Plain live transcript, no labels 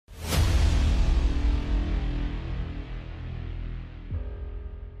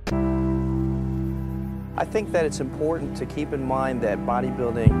I think that it's important to keep in mind that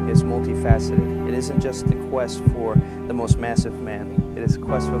bodybuilding is multifaceted. It isn't just the quest for the most massive man. It is a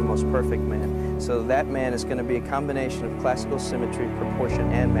quest for the most perfect man. So that man is going to be a combination of classical symmetry,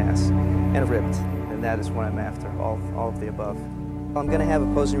 proportion, and mass, and ripped. And that is what I'm after, all of the above. I'm going to have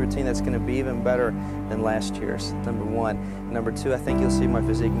a posing routine that's going to be even better than last year's, number one. And number two, I think you'll see my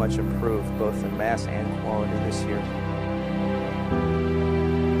physique much improved, both in mass and quality this year.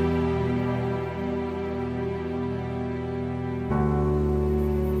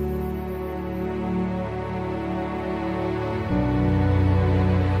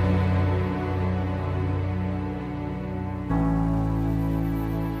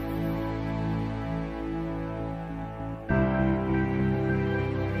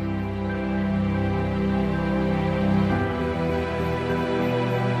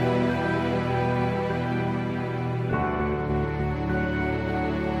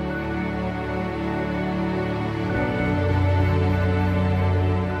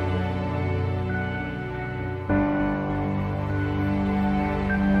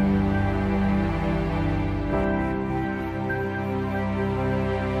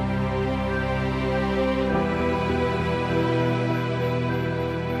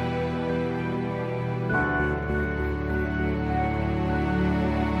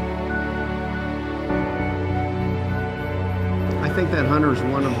 I think that Hunter is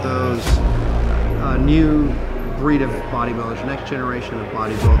one of those new breed of bodybuilders, next generation of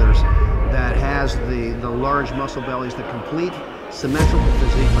bodybuilders that has the large muscle bellies, the complete symmetrical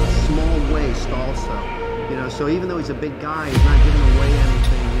physique, but a small waist also. You know, so even though he's a big guy, he's not giving away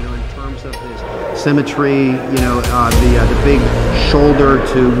anything, you know, in terms of his symmetry, you know, the big shoulder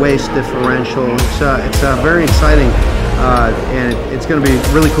to waist differential. It's very exciting, and it's going to be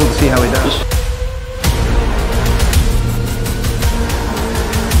really cool to see how he does.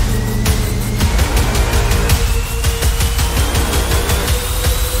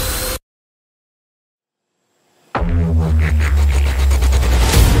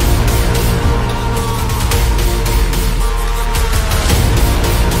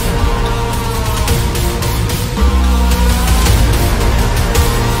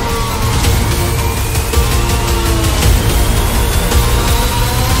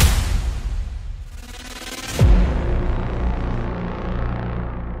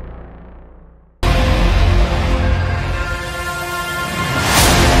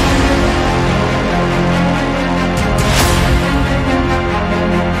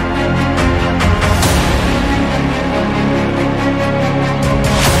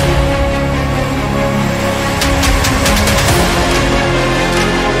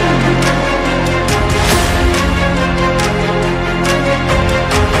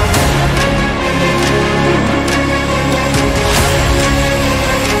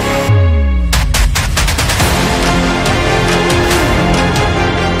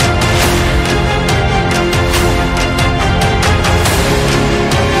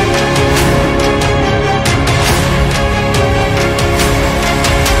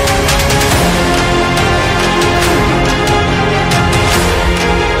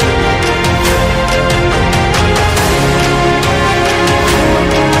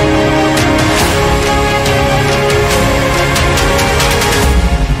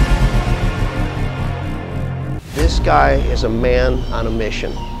 This guy is a man on a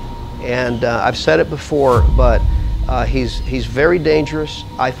mission, and I've said it before, but he's very dangerous.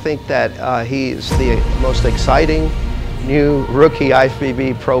 I think that he's the most exciting new rookie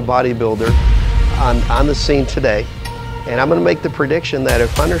IFBB pro bodybuilder on the scene today, and I'm going to make the prediction that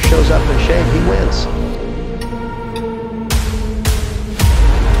if Hunter shows up in shape, he wins.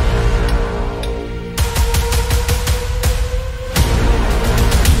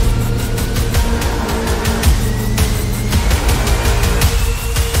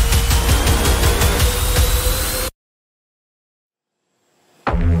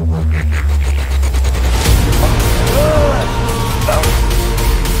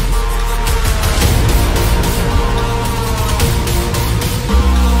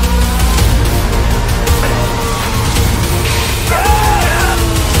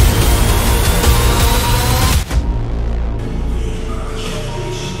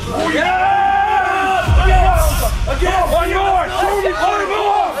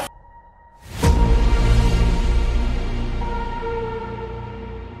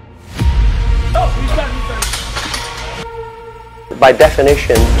 By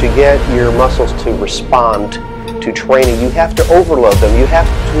definition, to get your muscles to respond to training, you have to overload them. You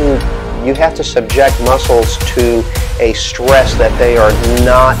have to subject muscles to a stress that they are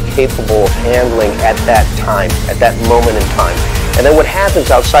not capable of handling at that time, at that moment in time. And then what happens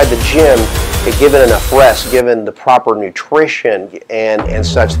outside the gym given enough rest, given the proper nutrition and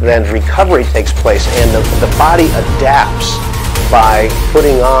such, then recovery takes place, and the body adapts by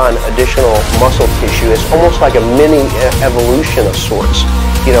putting on additional muscle tissue. It's almost like a mini evolution of sorts,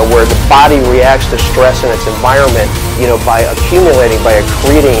 you know, where the body reacts to stress in its environment, you know, by accumulating, by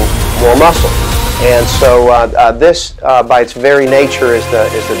accreting more muscle. And so this, by its very nature, is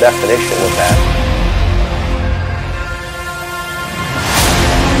the definition of that.